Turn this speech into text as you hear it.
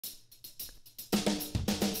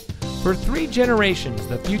For 3 generations,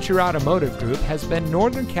 the Future Automotive Group has been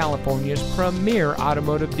Northern California's premier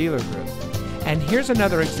automotive dealer group. And here's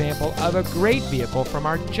another example of a great vehicle from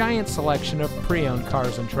our giant selection of pre-owned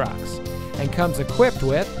cars and trucks. And comes equipped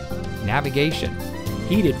with navigation,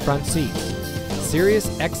 heated front seats, Sirius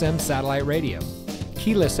XM satellite radio,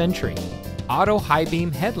 keyless entry, auto high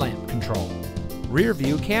beam headlamp control, rear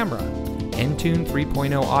view camera, Entune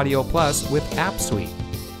 3.0 Audio Plus with App Suite,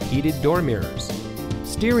 heated door mirrors,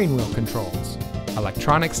 steering wheel controls,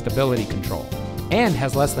 electronic stability control, and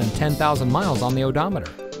has less than 10,000 miles on the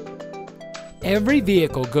odometer. Every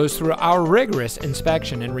vehicle goes through our rigorous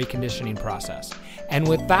inspection and reconditioning process. And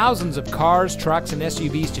with thousands of cars, trucks, and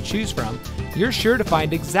SUVs to choose from, you're sure to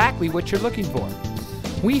find exactly what you're looking for.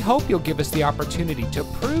 We hope you'll give us the opportunity to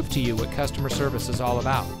prove to you what customer service is all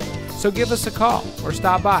about. So give us a call or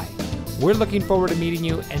stop by. We're looking forward to meeting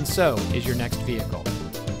you, and so is your next vehicle.